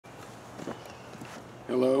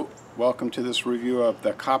Hello, welcome to this review of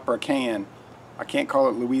the Copper Can. I can't call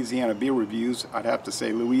it Louisiana beer reviews, I'd have to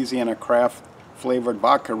say Louisiana craft flavored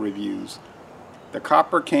vodka reviews. The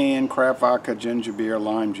Copper Can craft vodka, ginger beer,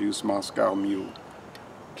 lime juice, Moscow Mule.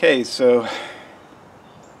 Okay, so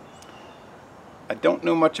I don't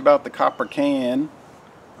know much about the Copper Can.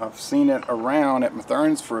 I've seen it around at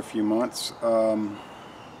Mathern's for a few months. There's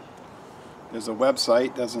a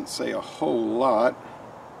website, doesn't say a whole lot.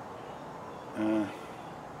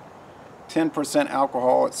 10%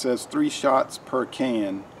 alcohol, it says 3 shots per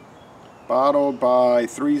can. Bottled by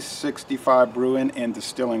 365 Brewing and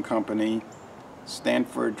Distilling Company,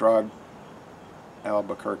 Stanford Drive,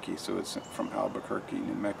 Albuquerque. So it's from Albuquerque,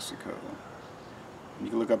 New Mexico.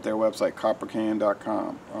 You can look up their website,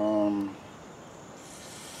 coppercan.com.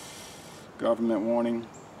 Government warning.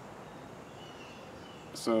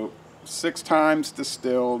 So 6 times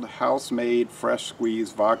distilled, house-made, fresh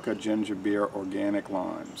squeezed vodka, ginger beer, organic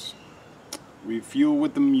limes. Refuel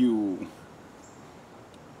with the Mule.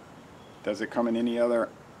 Does it come in any other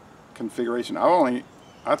configuration? I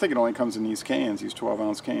think it only comes in these cans, these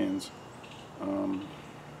 12-ounce cans.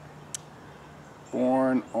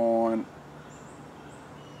 Born on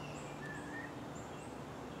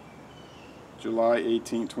July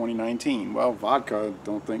 18, 2019. Well, vodka,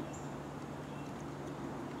 don't think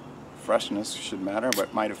freshness should matter, but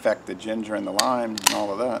it might affect the ginger and the lime and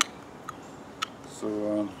all of that.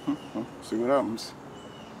 So, we'll see what happens.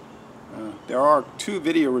 There are 2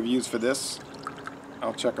 video reviews for this.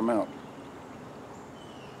 I'll check them out.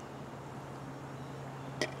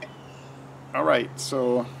 Alright,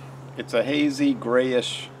 so it's a hazy,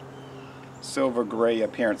 grayish, silver gray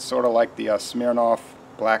appearance, sort of like the Smirnoff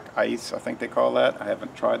Black Ice, I think they call that. I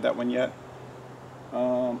haven't tried that one yet.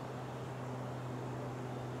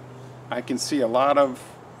 I can see a lot of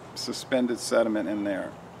suspended sediment in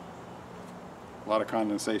there. A lot of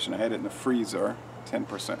condensation. I had it in the freezer,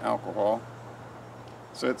 10% alcohol.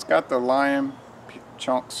 So it's got the lime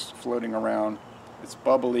chunks floating around. It's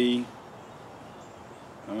bubbly.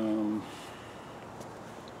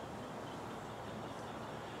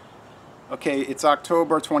 Okay, it's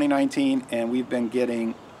October 2019 and we've been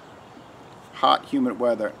getting hot, humid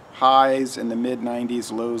weather. Highs in the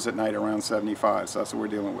mid-90s, lows at night around 75. So that's what we're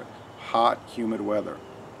dealing with. Hot, humid weather.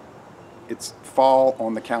 It's fall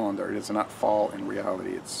on the calendar. It is not fall in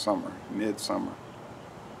reality. It's summer, mid-summer.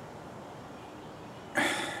 It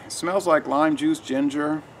smells like lime juice,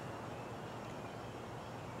 ginger.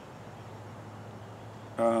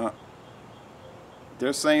 They're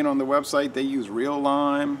saying on the website they use real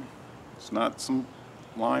lime. It's not some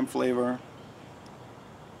lime flavor.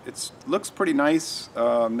 It looks pretty nice.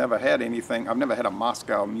 Never had anything. I've never had a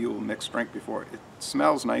Moscow Mule mixed drink before. It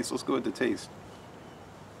smells nice. Let's go with the taste.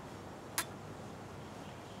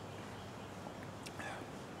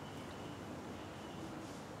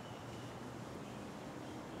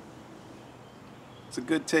 It's a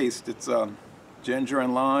good taste. It's ginger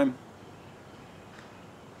and lime.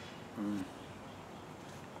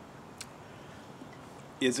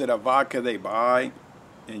 Is it a vodka they buy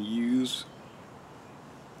and use?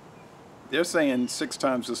 They're saying 6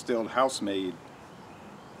 times distilled, house-made.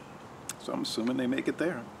 So I'm assuming they make it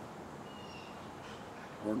there.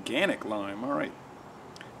 Organic lime, all right.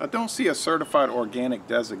 I don't see a certified organic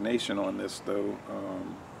designation on this though.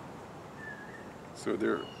 So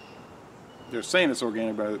they're saying it's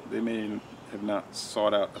organic, but they may have not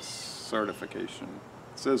sought out a certification.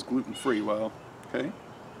 It says gluten-free. Well, okay.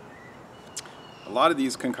 A lot of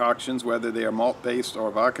these concoctions, whether they are malt-based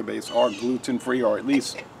or vodka-based, are gluten-free or at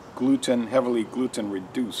least heavily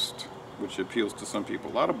gluten-reduced, which appeals to some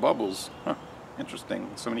people. A lot of bubbles. Huh. Interesting.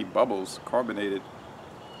 So many bubbles, carbonated.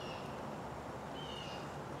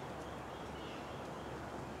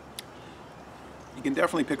 You can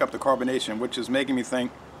definitely pick up the carbonation, which is making me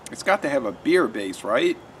think it's got to have a beer base,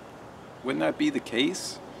 right? Wouldn't that be the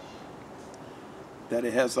case? That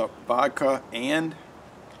it has a vodka and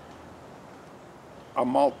a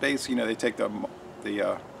malt base. You know, they take the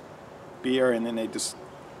beer and then they just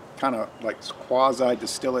kind of like quasi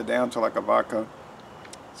distill it down to like a vodka.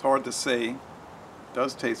 It's hard to say. It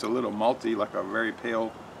does taste a little malty, like a very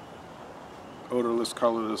pale, odorless,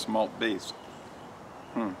 colorless malt base.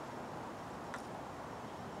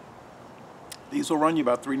 These will run you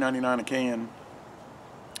about $3.99 a can.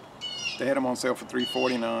 They had them on sale for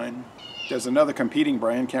 $3.49. There's another competing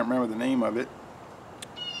brand, can't remember the name of it.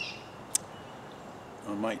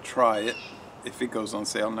 I might try it if it goes on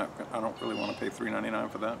sale. I don't really want to pay $3.99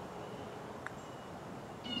 for that.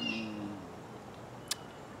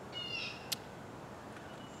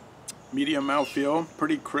 Medium mouthfeel,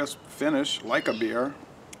 pretty crisp finish, like a beer.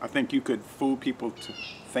 I think you could fool people to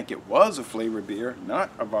think it was a flavored beer, not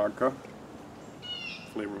a vodka.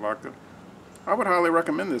 Flavored vodka. I would highly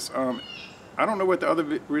recommend this. I don't know what the other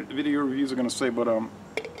video reviews are going to say, but I'll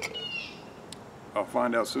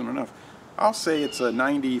find out soon enough. I'll say it's a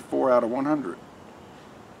 94 out of 100.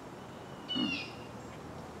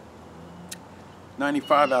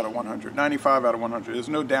 95 out of 100. 95 out of 100. There's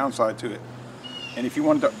no downside to it. And if you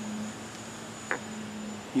wanted to...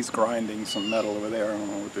 He's grinding some metal over there. I don't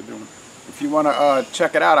know what they're doing. If you want to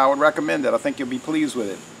check it out, I would recommend it. I think you'll be pleased with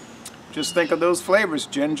it. Just think of those flavors,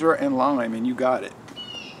 ginger and lime, and you got it.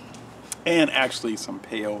 And actually some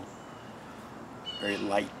pale, very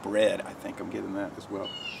light bread. I think I'm getting that as well.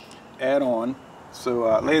 Add on.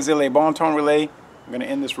 So, les bon ton relais. I'm going to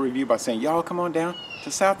end this review by saying, y'all come on down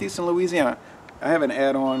to southeastern Louisiana. I have an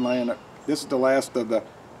add-on laying up. This is the last of the,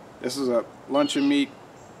 this is a luncheon meat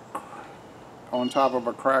on top of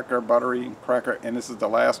a cracker, buttery cracker, and this is the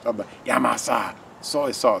last of the yamasa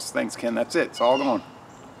soy sauce. Thanks, Ken. That's it. It's all gone.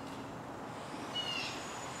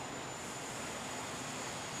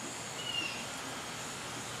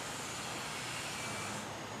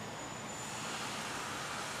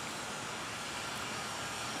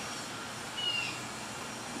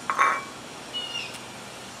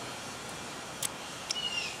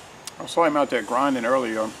 I saw him out there grinding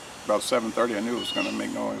earlier, about 7:30. I knew it was going to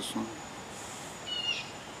make noise.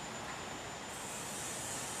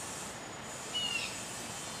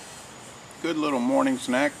 Good little morning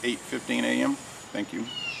snack, 8:15 a.m. Thank you.